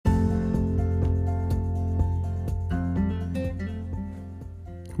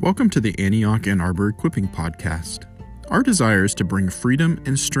Welcome to the Antioch Ann Arbor Equipping Podcast. Our desire is to bring freedom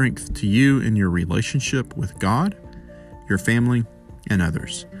and strength to you in your relationship with God, your family, and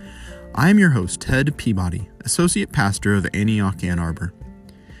others. I am your host, Ted Peabody, Associate Pastor of Antioch Ann Arbor.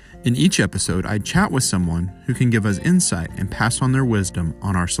 In each episode, I chat with someone who can give us insight and pass on their wisdom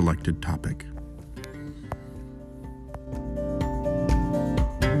on our selected topic.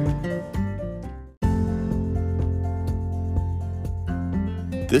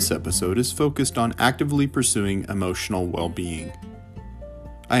 This episode is focused on actively pursuing emotional well-being.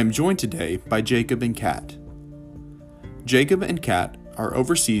 I am joined today by Jacob and Kat. Jacob and Kat are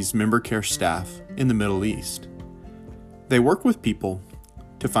overseas member care staff in the Middle East. They work with people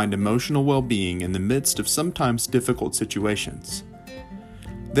to find emotional well-being in the midst of sometimes difficult situations.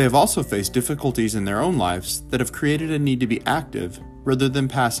 They have also faced difficulties in their own lives that have created a need to be active rather than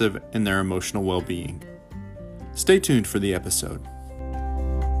passive in their emotional well-being. Stay tuned for the episode.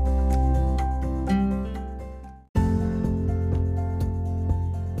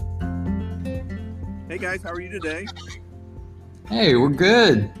 Hey guys, how are you today? Hey, we're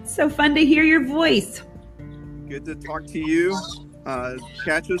good. So fun to hear your voice. Good to talk to you.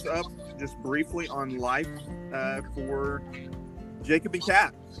 Catch us up just briefly on life for Jacob and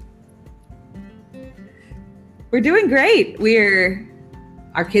Kat. We're doing great.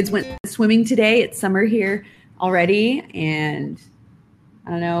 Our kids went swimming today. It's summer here already, and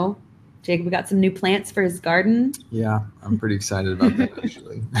I don't know. Jacob got some new plants for his garden. Yeah, I'm pretty excited about that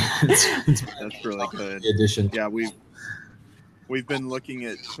actually. That's really good. Addition. Yeah, we've been looking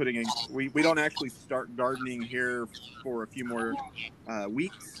at putting in. We don't actually start gardening here for a few more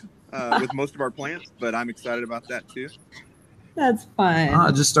weeks with most of our plants, but I'm excited about that too. That's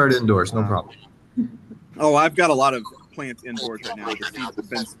fun. Just start indoors, no problem. Oh, I've got a lot of plants indoors right now. The seeds have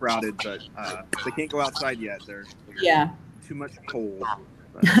been sprouted, but they can't go outside yet. They're too much cold.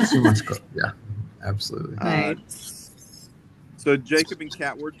 Too much cold. Yeah, absolutely. So Jacob and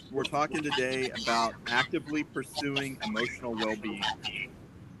Kat, we're talking today about actively pursuing emotional well-being.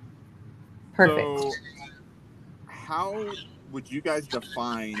 Perfect. So how would you guys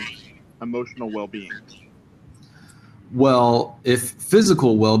define emotional well-being? Well, if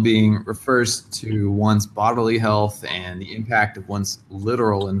physical well-being refers to one's bodily health and the impact of one's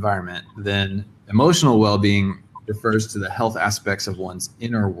literal environment, then emotional well-being refers to the health aspects of one's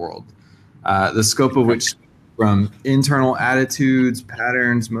inner world, the scope of which from internal attitudes,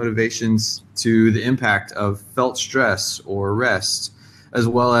 patterns, motivations, to the impact of felt stress or rest, as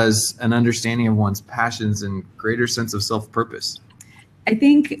well as an understanding of one's passions and greater sense of self-purpose. I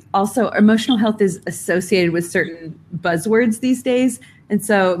think also emotional health is associated with certain buzzwords these days. And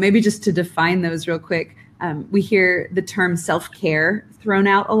so maybe just to define those real quick, we hear the term self-care thrown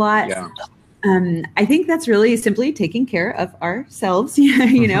out a lot. Yeah. I think that's really simply taking care of ourselves,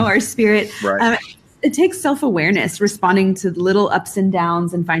 our spirit. Right. It takes self-awareness, responding to little ups and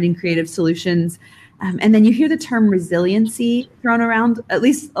downs and finding creative solutions. And then you hear the term resiliency thrown around, at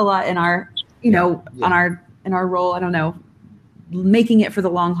least a lot in our, in our role, I don't know, making it for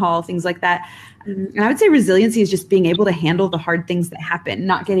the long haul, things like that. And I would say resiliency is just being able to handle the hard things that happen,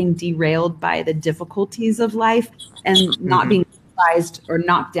 not getting derailed by the difficulties of life and not being surprised or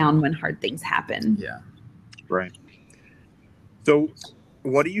knocked down when hard things happen. Yeah. Right. So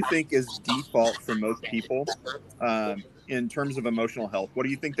what do you think is default for most people in terms of emotional health? What do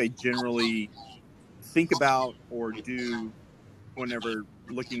you think they generally think about or do whenever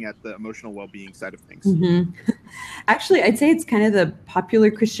looking at the emotional well-being side of things? Actually, I'd say it's kind of the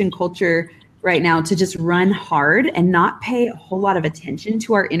popular Christian culture right now to just run hard and not pay a whole lot of attention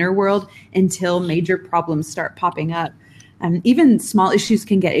to our inner world until major problems start popping up. Even small issues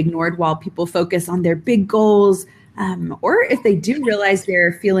can get ignored while people focus on their big goals. Or if they do realize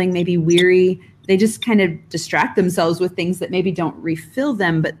they're feeling maybe weary, they just kind of distract themselves with things that maybe don't refill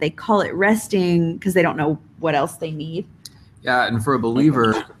them, but they call it resting because they don't know what else they need. Yeah, and for a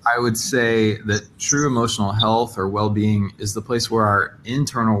believer, I would say that true emotional health or well-being is the place where our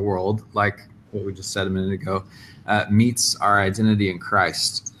internal world, like what we just said a minute ago, meets our identity in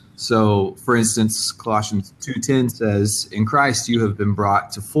Christ. So, for instance, Colossians 2:10 says, "In Christ you have been brought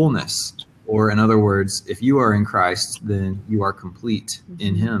to fullness." Or in other words, if you are in Christ, then you are complete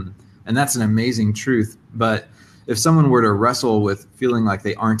in him. And that's an amazing truth. But if someone were to wrestle with feeling like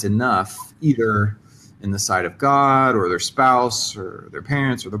they aren't enough, either in the sight of God or their spouse or their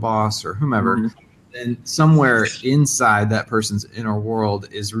parents or the boss or whomever, then somewhere inside that person's inner world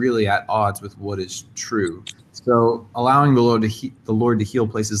is really at odds with what is true. So allowing the Lord to heal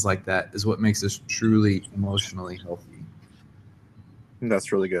places like that is what makes us truly emotionally healthy.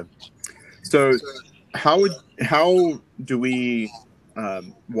 That's really good. So how do we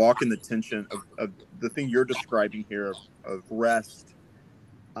walk in the tension of the thing you're describing here of rest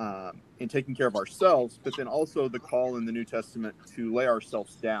and taking care of ourselves, but then also the call in the New Testament to lay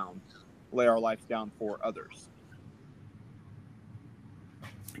ourselves down, lay our life down for others.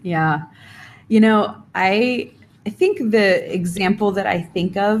 Yeah. I think the example that I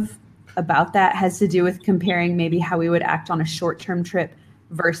think of about that has to do with comparing maybe how we would act on a short-term trip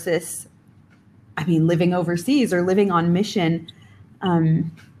versus, living overseas or living on mission.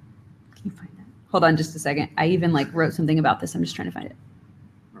 Can you find that? Hold on just a second. I even wrote something about this. I'm just trying to find it.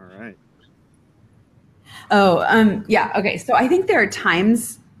 All right. Oh, yeah. Okay. So I think there are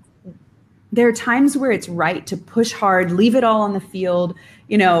times where it's right to push hard, leave it all on the field,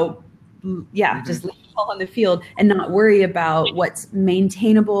 just leave it all on the field and not worry about what's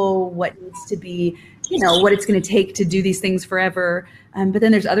maintainable, what needs to be, what it's going to take to do these things forever. But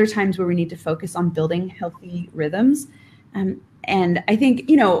then there's other times where we need to focus on building healthy rhythms. And I think,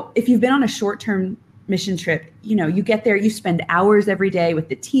 if you've been on a short-term mission trip, you get there, you spend hours every day with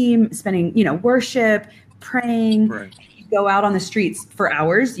the team, spending, worship, praying. Right. Go out on the streets for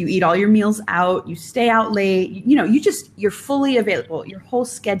hours, you eat all your meals out, you stay out late, you're fully available. Your whole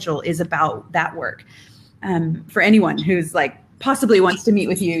schedule is about that work. For anyone who's possibly wants to meet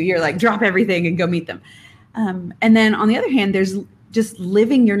with you, you're drop everything and go meet them. And then on the other hand, there's just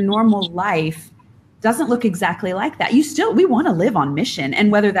living your normal life doesn't look exactly like that. We want to live on mission.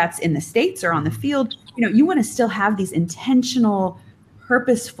 And whether that's in the States or on the field, you want to still have these intentional,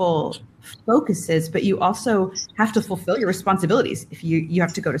 purposeful focuses, but you also have to fulfill your responsibilities. If you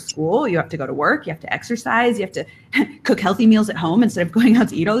have to go to school, you have to go to work, you have to exercise, you have to cook healthy meals at home instead of going out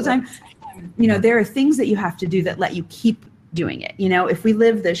to eat all the time. There are things that you have to do that let you keep doing it. If we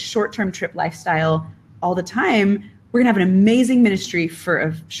live the short-term trip lifestyle all the time, we're gonna have an amazing ministry for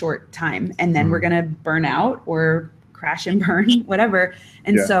a short time, and then we're gonna burn out or crash and burn, whatever.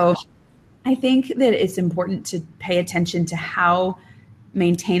 And so I think that it's important to pay attention to how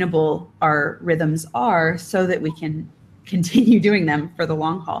maintainable our rhythms are so that we can continue doing them for the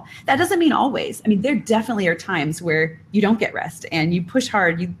long haul. That doesn't mean always. There definitely are times where you don't get rest and you push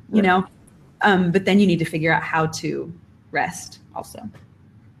hard, but then you need to figure out how to rest also.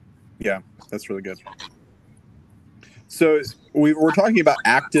 Yeah, that's really good. So we're talking about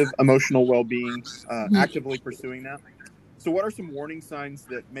active emotional well-being, actively pursuing that. So what are some warning signs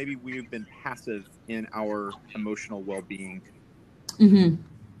that maybe we've been passive in our emotional well-being? Mm-hmm.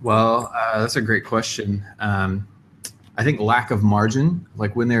 Well, that's a great question. I think lack of margin,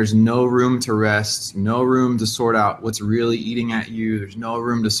 when there's no room to rest, no room to sort out what's really eating at you, there's no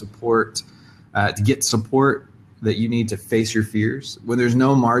room to get support that you need to face your fears. When there's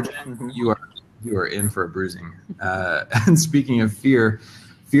no margin, you are in for a bruising. And speaking of fear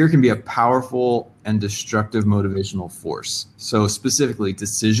can be a powerful and destructive motivational force. So specifically,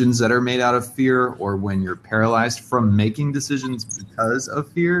 decisions that are made out of fear, or when you're paralyzed from making decisions because of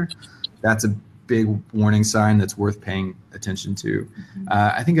fear, that's a big warning sign that's worth paying attention to.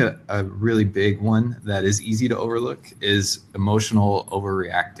 I think a really big one that is easy to overlook is emotional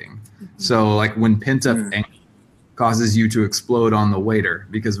overreacting. So when pent up anger causes you to explode on the waiter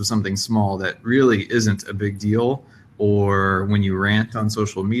because of something small that really isn't a big deal, or when you rant on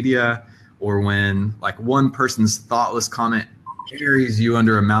social media, or when one person's thoughtless comment carries you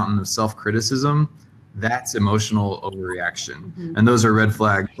under a mountain of self-criticism, that's emotional overreaction. And those are red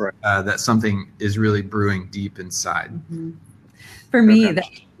flags that something is really brewing deep inside. For me, that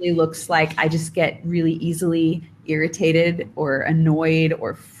really looks like I just get really easily irritated or annoyed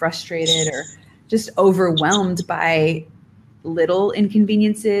or frustrated or just overwhelmed by little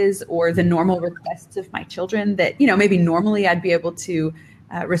inconveniences or the normal requests of my children that, maybe normally I'd be able to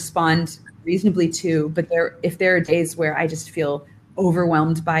respond reasonably to, but if there are days where I just feel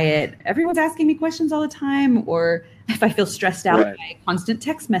overwhelmed by it, everyone's asking me questions all the time, or if I feel stressed out by constant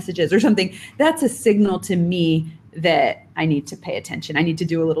text messages or something, that's a signal to me that I need to pay attention. I need to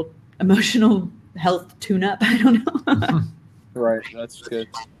do a little emotional health tune-up. I don't know. Right. That's good.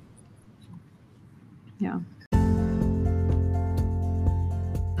 Yeah.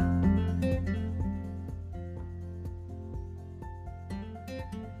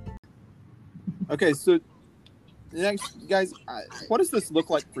 Okay, so next, guys, what does this look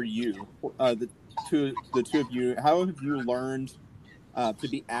like for you? The two of you, how have you learned to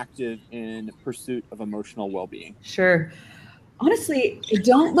be active in pursuit of emotional well-being? Sure. Honestly, I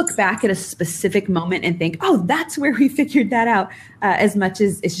don't look back at a specific moment and think, oh, that's where we figured that out, as much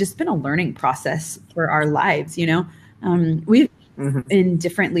as it's just been a learning process for our lives. We've been in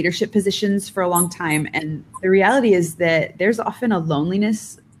different leadership positions for a long time. And the reality is that there's often a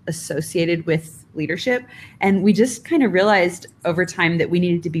loneliness associated with leadership. And we just kind of realized over time that we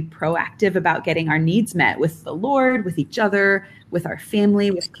needed to be proactive about getting our needs met with the Lord, with each other, with our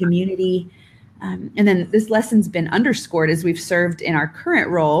family, with community. And then this lesson's been underscored as we've served in our current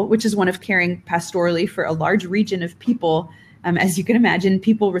role, which is one of caring pastorally for a large region of people. As you can imagine,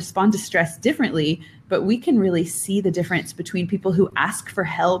 people respond to stress differently, but we can really see the difference between people who ask for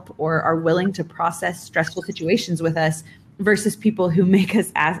help or are willing to process stressful situations with us versus people who make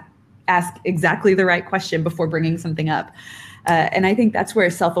us ask exactly the right question before bringing something up. And I think that's where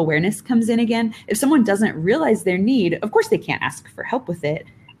self-awareness comes in again. If someone doesn't realize their need, of course they can't ask for help with it.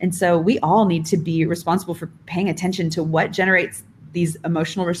 And so we all need to be responsible for paying attention to what generates these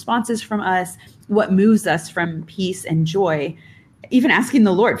emotional responses from us, what moves us from peace and joy. Even asking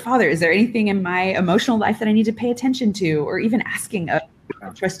the Lord, Father, is there anything in my emotional life that I need to pay attention to? Or even asking a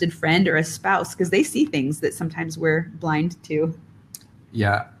trusted friend or a spouse, because they see things that sometimes we're blind to.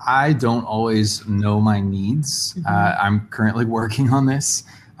 Yeah, I don't always know my needs. I'm currently working on this,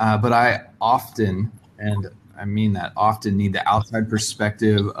 but I often, and I mean that often, need the outside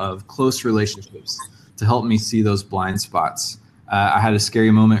perspective of close relationships to help me see those blind spots. I had a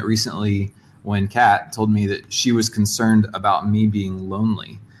scary moment recently when Kat told me that she was concerned about me being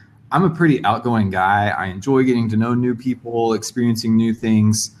lonely. I'm a pretty outgoing guy. I enjoy getting to know new people, experiencing new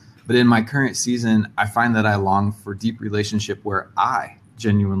things. But in my current season, I find that I long for deep relationship where I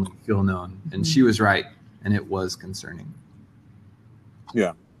genuinely feel known. And she was right, and it was concerning.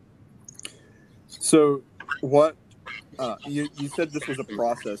 Yeah. So what, you said this was a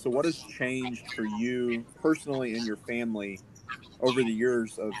process. So what has changed for you personally and your family over the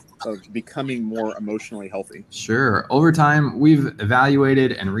years of becoming more emotionally healthy? Sure. Over time, we've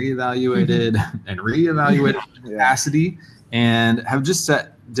evaluated and reevaluated and reevaluated capacity and have just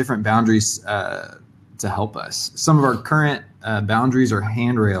set different boundaries to help us. Some of our current boundaries or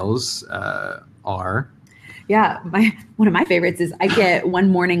handrails are. Yeah, one of my favorites is I get one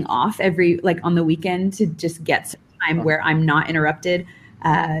morning off on the weekend to just get some time where I'm not interrupted.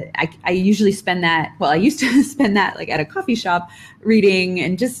 I usually spend that, I used to spend that like at a coffee shop reading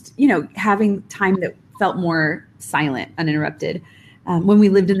and just, having time that felt more silent, uninterrupted. When we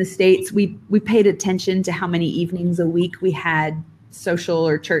lived in the States, we paid attention to how many evenings a week we had social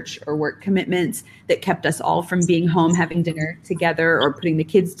or church or work commitments that kept us all from being home, having dinner together or putting the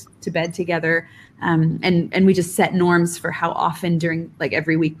kids to bed together. And we just set norms for how often during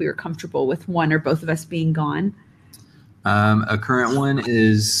every week we were comfortable with one or both of us being gone. A current one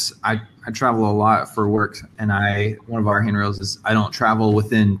is I travel a lot for work, and one of our handrails is I don't travel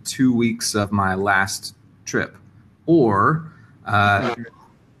within 2 weeks of my last trip, or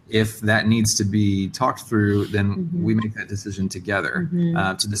if that needs to be talked through, then we make that decision together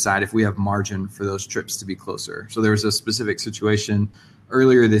to decide if we have margin for those trips to be closer. So there was a specific situation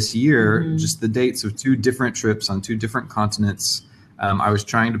earlier this year, just the dates of 2 different trips on 2 different continents. I was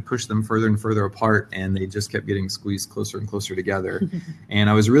trying to push them further and further apart, and they just kept getting squeezed closer and closer together. And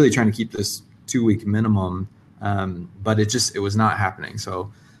I was really trying to keep this 2-week minimum, but it was not happening.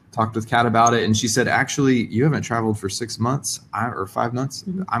 So talked with Kat about it, and she said, actually, you haven't traveled for 6 months or 5 months.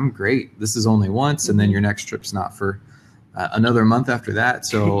 I'm great. This is only once, and then your next trip's not for another month after that.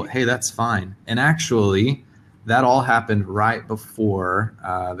 So, hey, that's fine. And actually, that all happened right before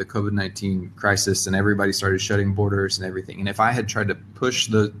the COVID-19 crisis, and everybody started shutting borders and everything. And if I had tried to push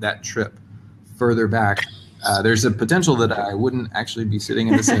that trip further back, there's a potential that I wouldn't actually be sitting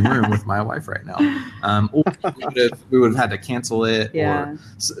in the same room with my wife right now. Or we would have had to cancel it, or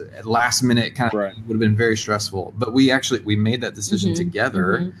at last minute it would have been very stressful. But we made that decision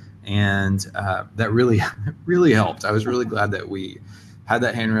together, and that really, really helped. I was really glad that we had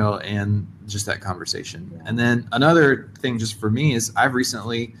that handrail and just that conversation. And then another thing just for me is I've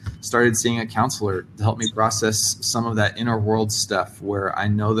recently started seeing a counselor to help me process some of that inner world stuff where I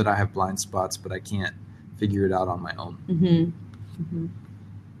know that I have blind spots, but I can't figure it out on my own.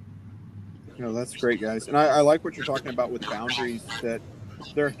 That's great, guys. And I like what you're talking about with boundaries, that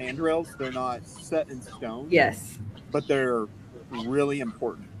they're handrails. They're not set in stone. Yes. But they're really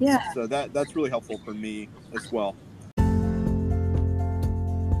important. Yeah. So that's really helpful for me as well.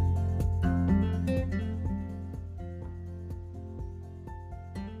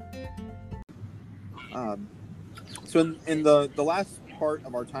 So in the last part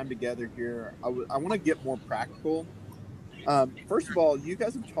of our time together here, I want to get more practical. First of all, you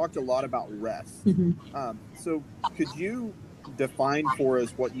guys have talked a lot about rest. So could you define for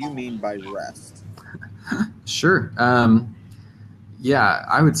us what you mean by rest? Sure. I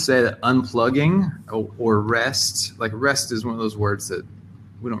would say that unplugging or rest, rest is one of those words that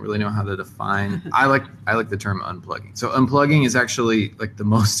we don't really know how to define. I like the term unplugging. So unplugging is actually like the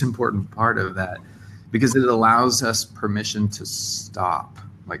most important part of that, because it allows us permission to stop,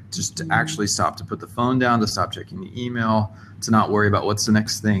 like just to actually stop, to put the phone down, to stop checking the email, to not worry about what's the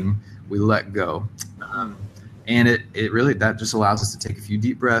next thing. We let go. And it really, that just allows us to take a few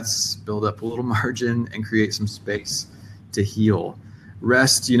deep breaths, build up a little margin, and create some space to heal.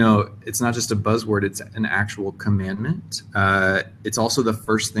 Rest, it's not just a buzzword, it's an actual commandment. It's also the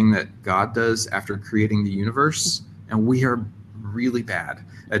first thing that God does after creating the universe. And we are really bad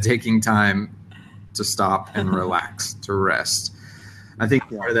at taking time to stop and relax, to rest. I think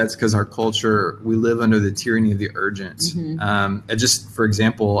part of that's because our culture, we live under the tyranny of the urgent. And just for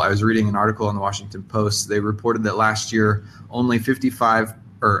example, I was reading an article on the Washington Post. They reported that last year, only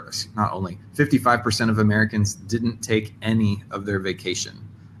 55% of Americans didn't take any of their vacation.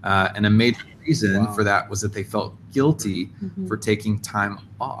 And a major reason for that was that they felt guilty for taking time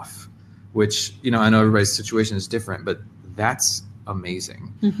off, which, I know everybody's situation is different, but that's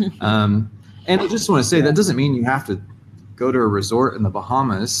amazing. And I just want to say that doesn't mean you have to go to a resort in the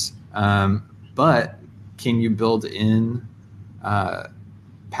Bahamas, but can you build in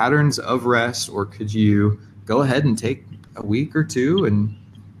patterns of rest, or could you go ahead and take a week or two and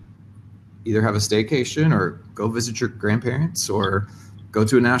either have a staycation or go visit your grandparents or go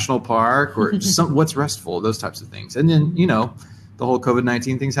to a national park or just what's restful, those types of things. And then, the whole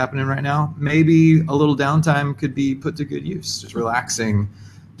COVID-19 thing's happening right now. Maybe a little downtime could be put to good use, just relaxing,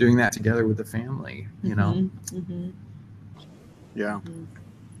 doing that together with the family, Yeah.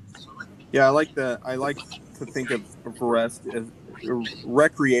 Yeah, I like to think of rest as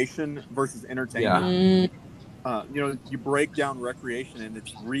recreation versus entertainment. You break down recreation and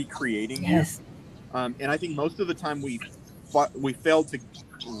it's recreating. Yes. And I think most of the time we fail to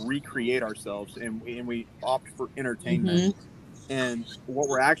recreate ourselves, and we opt for entertainment. And what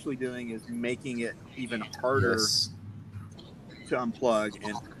we're actually doing is making it even harder to unplug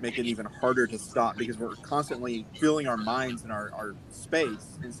and make it even harder to stop, because we're constantly filling our minds and our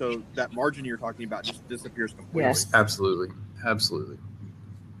space. And so that margin you're talking about just disappears completely. Yes, absolutely.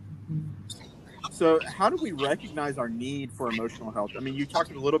 So how do we recognize our need for emotional health? I mean, you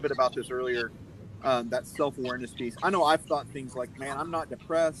talked a little bit about this earlier, that self-awareness piece. I know I've thought things like, man, I'm not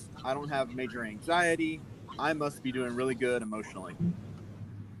depressed. I don't have major anxiety. I must be doing really good emotionally.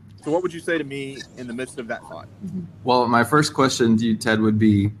 So what would you say to me in the midst of that thought? Well, my first question to you, Ted, would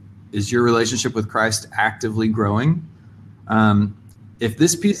be, is your relationship with Christ actively growing? If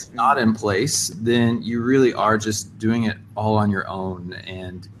this piece is not in place, then you really are just doing it all on your own,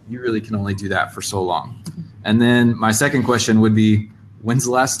 and you really can only do that for so long. And then my second question would be, when's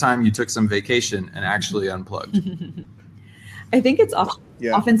the last time you took some vacation and actually unplugged? I think it's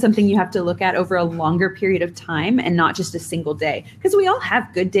often something you have to look at over a longer period of time and not just a single day, because we all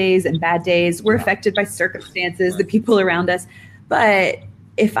have good days and bad days. We're affected by circumstances, the people around us. But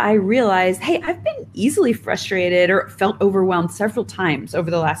if I realize, hey, I've been easily frustrated or felt overwhelmed several times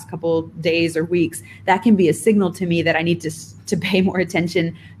over the last couple days or weeks, that can be a signal to me that I need to pay more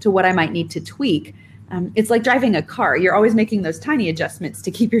attention to what I might need to tweak. It's like driving a car. You're always making those tiny adjustments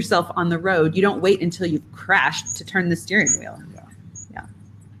to keep yourself on the road. You don't wait until you've crashed to turn the steering wheel.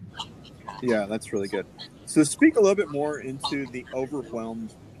 Yeah, that's really good. So speak a little bit more into the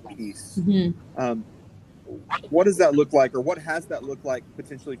overwhelmed piece. What does that look like, or what has that looked like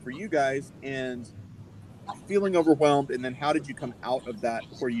potentially for you guys, and feeling overwhelmed, and then how did you come out of that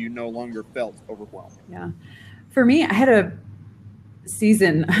where you no longer felt overwhelmed? Yeah. For me, I had a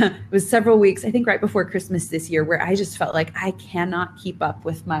season, it was several weeks, I think right before Christmas this year, where I just felt like I cannot keep up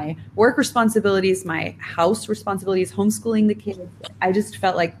with my work responsibilities, my house responsibilities, homeschooling the kids. I just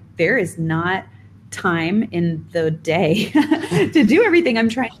felt like there is not time in the day to do everything I'm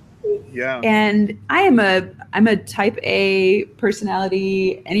trying to do. Yeah. And I'm a type A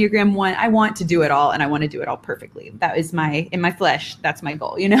personality, Enneagram 1. I want to do it all, and I want to do it all perfectly. That is in my flesh, that's my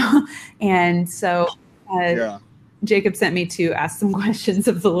goal, And so Jacob sent me to ask some questions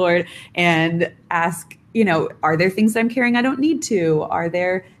of the Lord and ask, are there things I'm carrying I don't need to? Are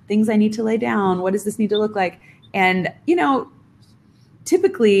there things I need to lay down? What does this need to look like? And,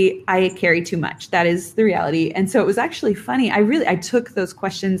 typically I carry too much. That is the reality. And so it was actually funny. I took those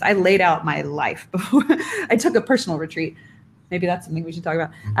questions. I laid out my life before I took a personal retreat. Maybe that's something we should talk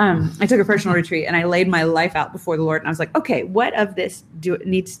about. I took a personal retreat and I laid my life out before the Lord. And I was like, okay, what of this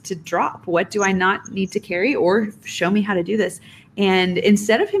needs to drop? What do I not need to carry, or show me how to do this? And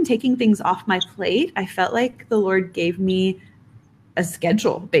instead of him taking things off my plate, I felt like the Lord gave me a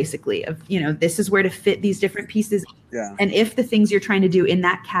schedule, basically, of, this is where to fit these different pieces. Yeah. And if the things you're trying to do in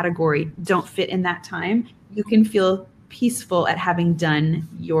that category don't fit in that time, you can feel peaceful at having done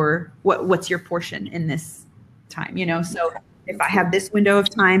what's your portion in this time, you know? So if I have this window of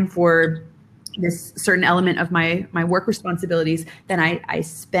time for this certain element of my work responsibilities, then I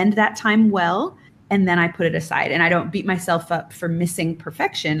spend that time well, and then I put it aside, and I don't beat myself up for missing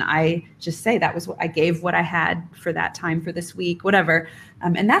perfection. I just say that was what I gave, what I had for that time for this week, whatever.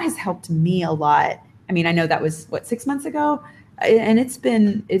 And that has helped me a lot. I mean, I know that was 6 months ago, and it's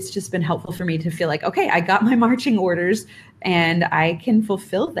just been helpful for me to feel like, okay, I got my marching orders and I can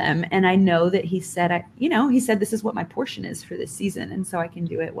fulfill them. And I know that he said, he said, this is what my portion is for this season. And so I can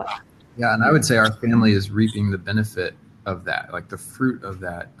do it well. Yeah. And I would say our family is reaping the benefit of that, like the fruit of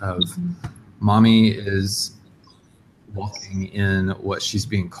that, of mommy is walking in what she's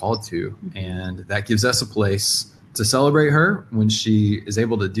being called to. And that gives us a place to celebrate her when she is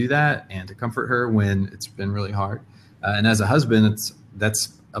able to do that, and to comfort her when it's been really hard. And as a husband,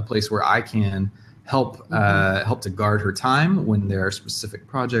 that's a place where I can help to guard her time when there are specific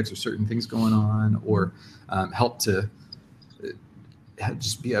projects or certain things going on, or help to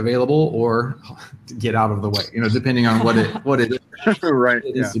just be available or to get out of the way, depending on what it is, right.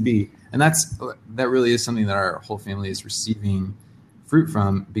 It is to be. And that really is something that our whole family is receiving fruit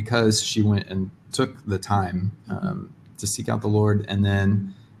from, because she went and took the time to seek out the Lord, and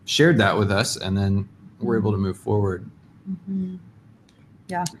then shared that with us, and then we're able to move forward.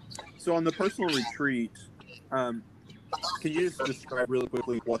 Yeah. So on the personal retreat, can you just describe really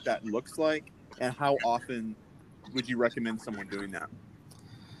quickly what that looks like, and how often would you recommend someone doing that?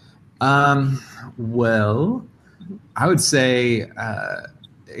 Well, I would say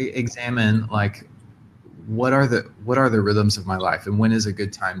examine like what are the rhythms of my life, and when is a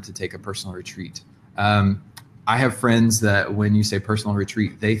good time to take a personal retreat. I have friends that when you say personal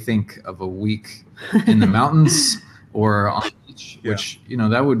retreat, they think of a week in the mountains or on the beach, which,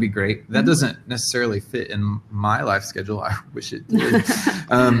 that would be great. That doesn't necessarily fit in my life schedule. I wish it did.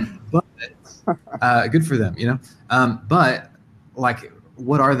 But good for them, but like,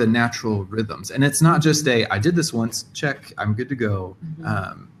 what are the natural rhythms? And it's not just I did this once, check, I'm good to go.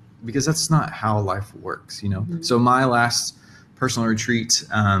 Because that's not how life works, So my last personal retreat,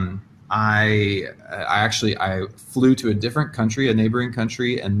 I flew to a different country, a neighboring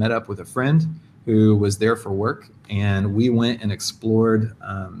country, and met up with a friend who was there for work, and we went and explored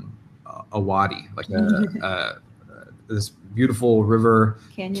a wadi, like this beautiful river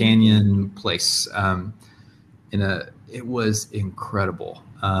canyon place. It was incredible.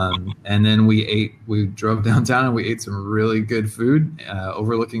 And then we drove downtown and we ate some really good food,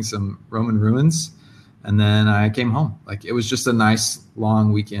 overlooking some Roman ruins. And then I came home. Like, it was just a nice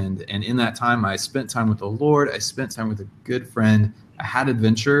long weekend. And in that time, I spent time with the Lord. I spent time with a good friend. I had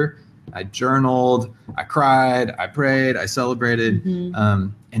adventure. I journaled. I cried. I prayed. I celebrated.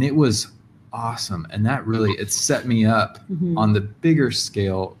 And it was awesome. And that really, it set me up on the bigger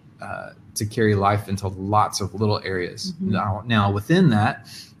scale to carry life into lots of little areas. Now within that,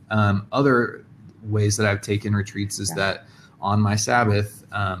 other ways that I've taken retreats is that on my Sabbath,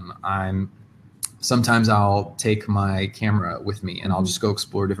 sometimes I'll take my camera with me and I'll just go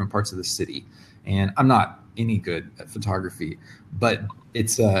explore different parts of the city. And I'm not any good at photography, but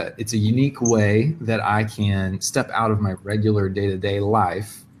it's a unique way that I can step out of my regular day-to-day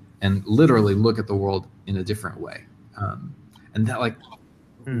life and literally look at the world in a different way. And that, like,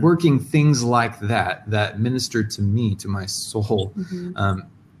 working things like that ministered to me, to my soul,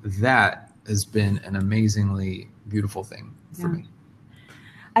 that has been an amazingly beautiful thing for me.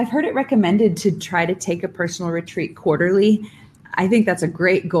 I've heard it recommended to try to take a personal retreat quarterly. I think that's a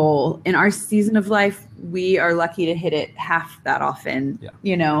great goal. In our season of life, we are lucky to hit it half that often,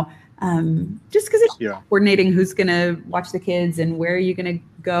 just because it's coordinating who's going to watch the kids and where are you going to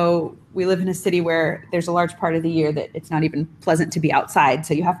go. We live in a city where there's a large part of the year that it's not even pleasant to be outside.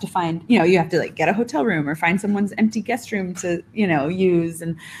 So you have to find, you have to like get a hotel room or find someone's empty guest room to, use.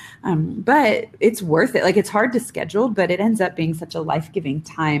 And, but it's worth it. Like, it's hard to schedule, but it ends up being such a life-giving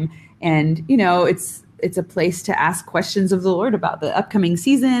time. And, it's a place to ask questions of the Lord about the upcoming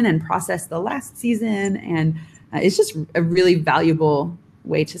season and process the last season. And it's just a really valuable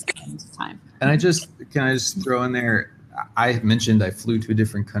way to spend time. And can I just throw in there, I mentioned I flew to a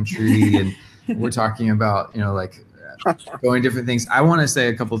different country and we're talking about, going different things. I want to say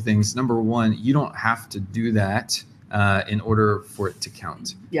a couple of things. Number one, you don't have to do that in order for it to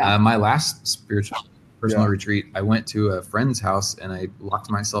count. My last personal retreat, I went to a friend's house and I locked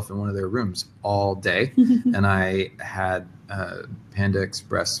myself in one of their rooms all day and I had Panda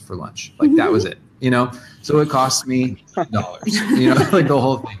Express for lunch. Like, that was it, so it cost me dollars, like the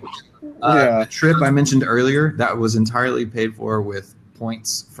whole thing. The trip I mentioned earlier, that was entirely paid for with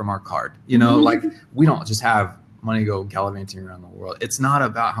points from our card. Like, we don't just have money go gallivanting around the world. It's not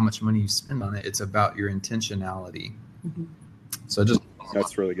about how much money you spend on it. It's about your intentionality. Mhm. So just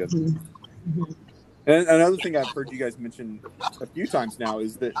That's really good. Mhm. And another thing I've heard you guys mention a few times now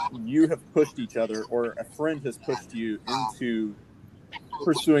is that you have pushed each other, or a friend has pushed you into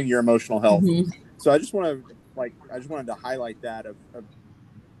pursuing your emotional health. Mhm. So I just wanted to highlight that of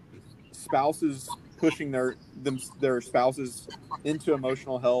spouses pushing their spouses into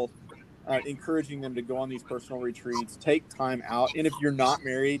emotional health, encouraging them to go on these personal retreats, take time out, and if you're not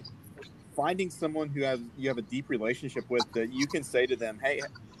married, finding someone who you have a deep relationship with, that you can say to them, hey,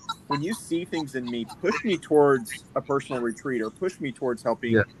 when you see things in me, push me towards a personal retreat, or push me towards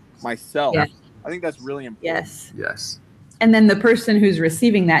helping Yeah. myself. Yeah. I think that's really important. Yes. And then the person who's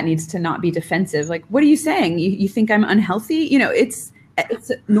receiving that needs to not be defensive. Like, what are you saying? You think I'm unhealthy? You know, it's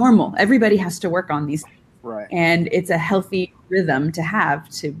normal. Everybody has to work on these. Right. And it's a healthy rhythm to have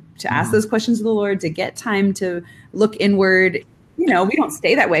to ask those questions of the Lord, to get time to look inward. You know, we don't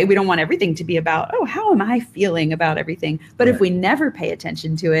stay that way. We don't want everything to be about, oh, how am I feeling about everything? But if we never pay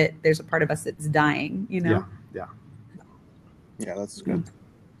attention to it, there's a part of us that's dying, you know? Yeah, that's good.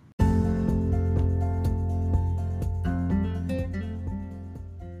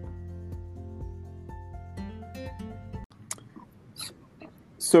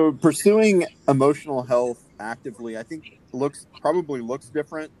 So pursuing emotional health actively, I think probably looks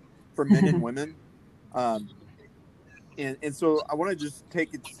different for men and women. And so I want to just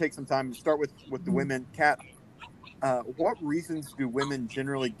take some time to start with the women. Kat, what reasons do women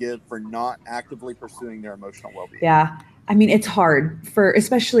generally give for not actively pursuing their emotional well-being? Yeah. I mean, it's hard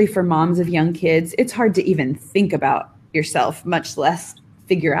especially for moms of young kids. It's hard to even think about yourself, much less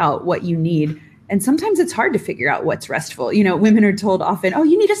figure out what you need. And sometimes it's hard to figure out what's restful. You know, women are told often, oh,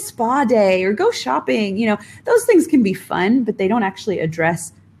 you need a spa day or go shopping. You know, those things can be fun, but they don't actually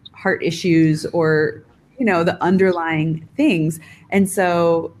address heart issues or, you know, the underlying things. And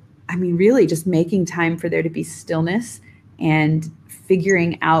so, I mean, really just making time for there to be stillness and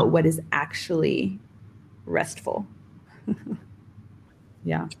figuring out what is actually restful.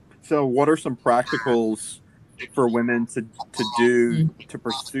 Yeah. So what are some practicals for women to do to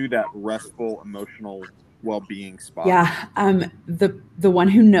pursue that restful emotional well-being spot? Yeah. The one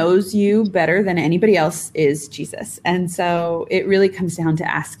who knows you better than anybody else is Jesus. And so it really comes down to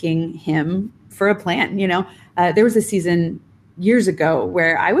asking him for a plan. You know, there was a season years ago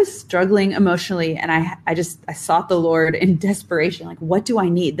where I was struggling emotionally, and I sought the Lord in desperation. Like, what do I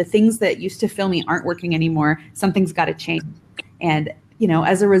need? The things that used to fill me aren't working anymore. Something's got to change. And, you know,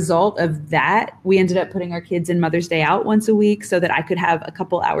 as a result of that, we ended up putting our kids in Mother's Day out once a week so that I could have a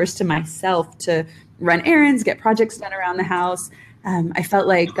couple hours to myself to run errands, get projects done around the house. I felt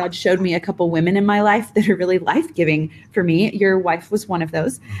like God showed me a couple women in my life that are really life-giving for me. Your wife was one of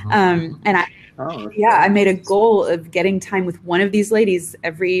those. And I made a goal of getting time with one of these ladies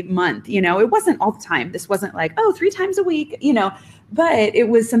every month. You know, it wasn't all the time. This wasn't like, 3 times a week, you know, but it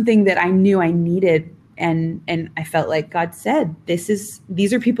was something that I knew I needed. And I felt like God said,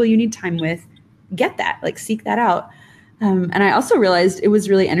 these are people you need time with. Get that, like, seek that out. And I also realized it was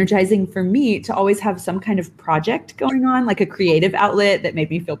really energizing for me to always have some kind of project going on, like a creative outlet that made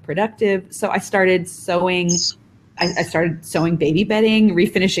me feel productive. So I started sewing. I started sewing baby bedding,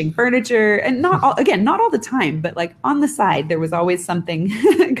 refinishing furniture, and not all the time, but like on the side, there was always something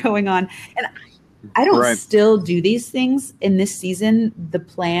going on. And I don't still do these things in this season. The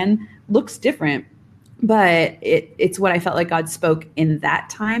plan looks different, but it's what I felt like God spoke in that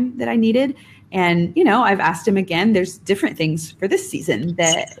time that I needed. And, you know, I've asked him again. There's different things for this season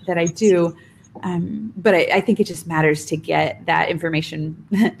that I do. But I think it just matters to get that information,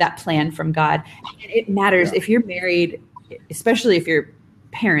 that plan from God. It matters if you're married, especially if you're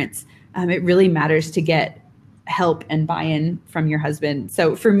parents, it really matters to get help and buy-in from your husband.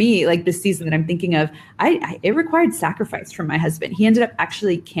 So for me, like this season that I'm thinking of, it required sacrifice from my husband. He ended up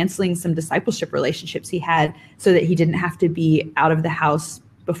actually canceling some discipleship relationships he had so that he didn't have to be out of the house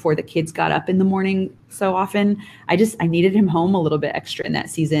before the kids got up in the morning so often. I needed him home a little bit extra in that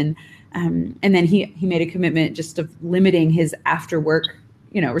season. And then he made a commitment just of limiting his after work,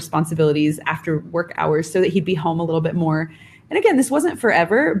 you know, responsibilities after work hours so that he'd be home a little bit more. And again, this wasn't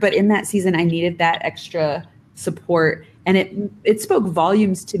forever, but in that season, I needed that extra support. And it spoke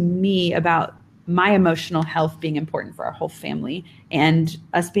volumes to me about my emotional health being important for our whole family and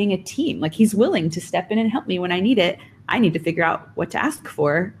us being a team. Like, he's willing to step in and help me when I need it. I need to figure out what to ask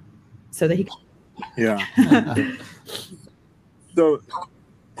for so that he can. Yeah. So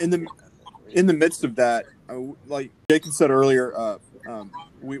in the midst of that, like Jacob said earlier,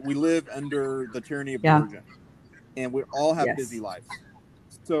 we live under the tyranny of diligence, and we all have busy lives.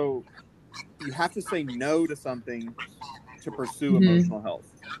 So you have to say no to something to pursue Mhm. emotional health.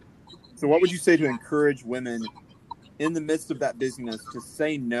 So what would you say to encourage women in the midst of that busyness to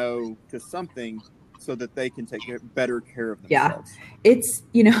say no to something so that they can take better care of Yeah. themselves? It's,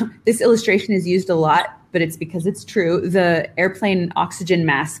 this illustration is used a lot, but it's because it's true. The airplane oxygen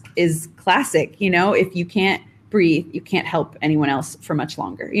mask is classic. If you can't breathe, you can't help anyone else for much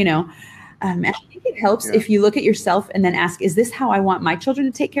longer, and I think it helps Yeah. if you look at yourself and then ask, is this how I want my children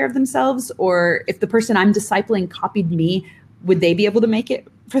to take care of themselves? Or if the person I'm discipling copied me, would they be able to make it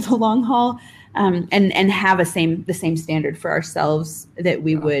for the long haul? And have the same standard for ourselves that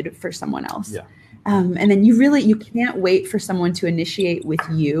we would for someone else. Yeah. And then you can't wait for someone to initiate with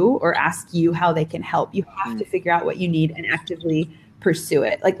you or ask you how they can help. You have to figure out what you need and actively pursue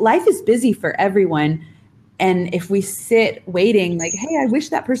it. Like, life is busy for everyone. And if we sit waiting, like, hey, I wish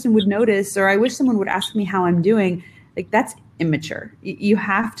that person would notice, or I wish someone would ask me how I'm doing, like, that's immature. You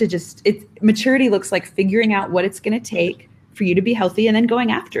have to maturity looks like figuring out what it's going to take for you to be healthy and then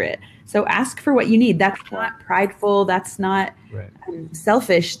going after it. So ask for what you need. That's not prideful. That's not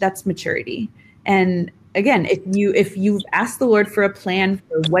selfish. That's maturity. And again, if you've asked the Lord for a plan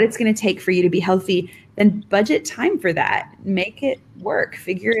for what it's going to take for you to be healthy, then budget time for that. Make it work.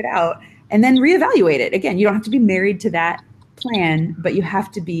 Figure it out. And then reevaluate it. Again, you don't have to be married to that plan, but you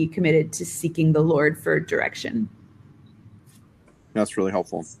have to be committed to seeking the Lord for direction. That's really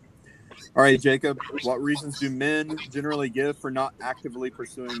helpful. All right, Jacob, what reasons do men generally give for not actively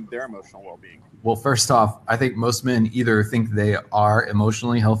pursuing their emotional well-being? Well, first off, I think most men either think they are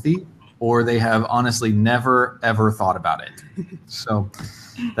emotionally healthy or they have honestly never, ever thought about it. So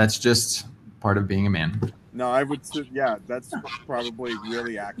that's just part of being a man. No, I would say, yeah, that's probably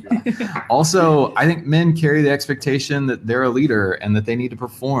really accurate. Also, I think men carry the expectation that they're a leader and that they need to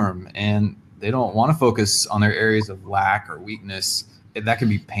perform, and they don't want to focus on their areas of lack or weakness. That can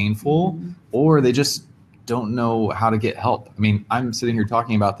be painful, or they just don't know how to get help. I mean, I'm sitting here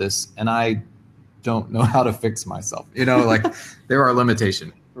talking about this and I don't know how to fix myself. Like there are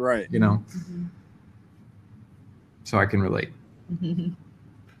limitations, Right. So I can relate.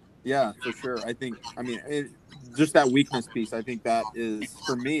 Yeah, for sure. Just that weakness piece, I think that is,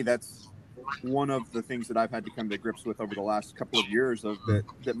 for me, that's one of the things that I've had to come to grips with over the last couple of years, of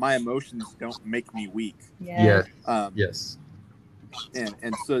that my emotions don't make me weak. Yeah. Yes.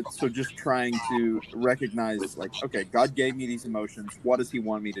 And so just trying to recognize, like, okay, God gave me these emotions. What does he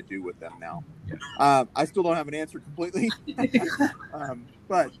want me to do with them now? Yeah. I still don't have an answer completely,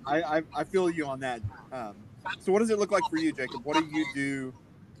 but I feel you on that. So what does it look like for you, Jacob? What do you do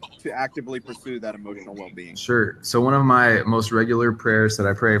to actively pursue that emotional well-being? Sure. So one of my most regular prayers that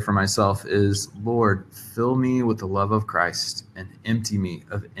I pray for myself is, Lord, fill me with the love of Christ and empty me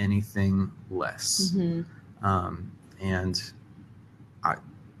of anything less. And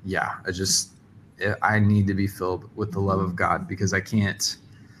I need to be filled with the love of God, because I can't,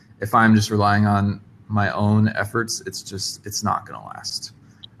 if I'm just relying on my own efforts, it's not going to last.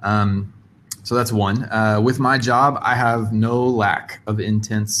 So that's one. With my job, I have no lack of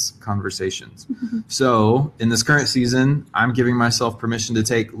intense conversations. So in this current season, I'm giving myself permission to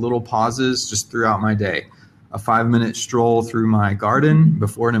take little pauses just throughout my day. A 5-minute stroll through my garden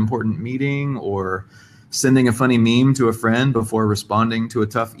before an important meeting, or sending a funny meme to a friend before responding to a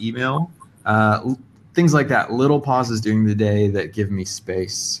tough email. Things like that, little pauses during the day that give me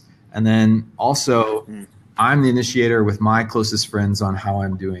space. And then also, I'm the initiator with my closest friends on how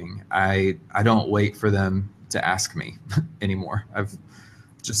I'm doing. I don't wait for them to ask me anymore. I've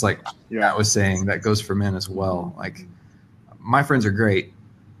just, like Matt was saying, that goes for men as well. Like, my friends are great.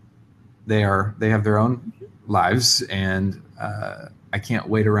 They have their own lives, and I can't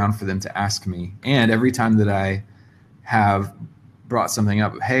wait around for them to ask me. And every time that I have brought something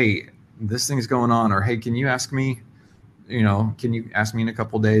up, hey, this thing's going on, or hey, can you ask me, can you ask me in a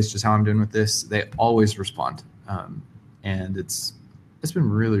couple of days just how I'm doing with this? They always respond. And it's been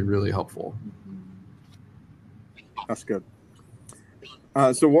really, really helpful. That's good.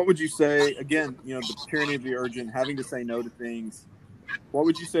 So what would you say, again, the tyranny of the urgent, having to say no to things, what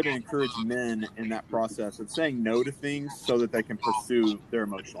would you say to encourage men in that process of saying no to things so that they can pursue their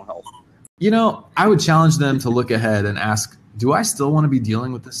emotional health? I would challenge them to look ahead and ask, do I still want to be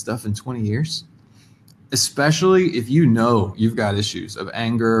dealing with this stuff in 20 years? Especially if you've got issues of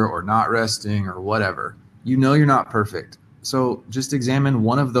anger or not resting or whatever. You're not perfect. So just examine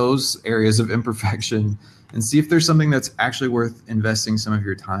one of those areas of imperfection and see if there's something that's actually worth investing some of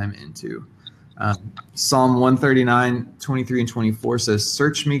your time into. Psalm 139, 23 and 24 says,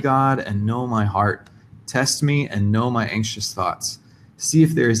 "Search me, God, and know my heart. Test me and know my anxious thoughts. See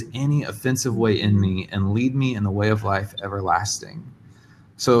if there is any offensive way in me, and lead me in the way of life everlasting."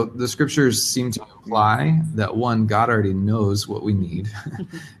 So the scriptures seem to imply that one, God already knows what we need,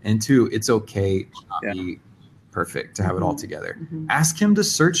 and two, it's okay to not be perfect, to have it all together. Ask him to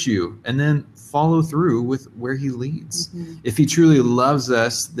search you and then follow through with where he leads. If he truly loves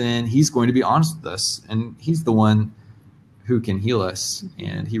us, then he's going to be honest with us, and he's the one who can heal us,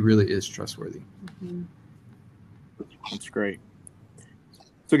 and he really is trustworthy. That's great.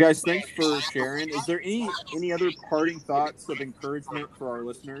 So guys, thanks for sharing. Is there any other parting thoughts of encouragement for our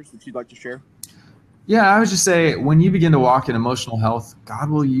listeners that you'd like to share? Yeah, I would just say when you begin to walk in emotional health, God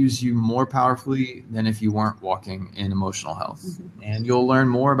will use you more powerfully than if you weren't walking in emotional health. And you'll learn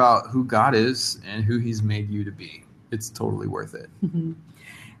more about who God is and who he's made you to be. It's totally worth it. And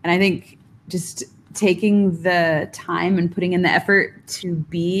I think just taking the time and putting in the effort to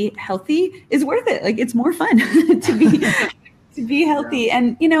be healthy is worth it. Like, it's more fun to be healthy.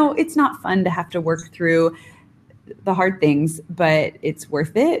 And, you know, it's not fun to have to work through the hard things, but it's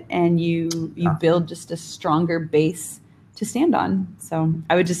worth it. And you build just a stronger base to stand on. So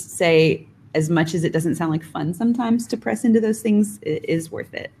I would just say, as much as it doesn't sound like fun sometimes to press into those things, it is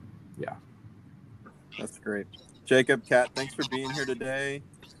worth it. Yeah. That's great. Jacob, Kat, thanks for being here today.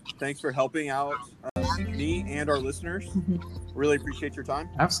 Thanks for helping out me and our listeners. Really appreciate your time.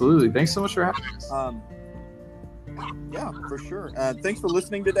 Absolutely. Thanks so much for having us. Yeah, for sure. Thanks for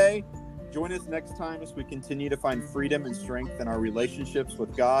listening today. Join us next time as we continue to find freedom and strength in our relationships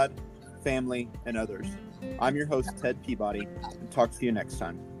with God, family, and others. I'm your host, Ted Peabody, and talk to you next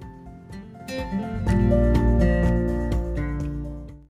time.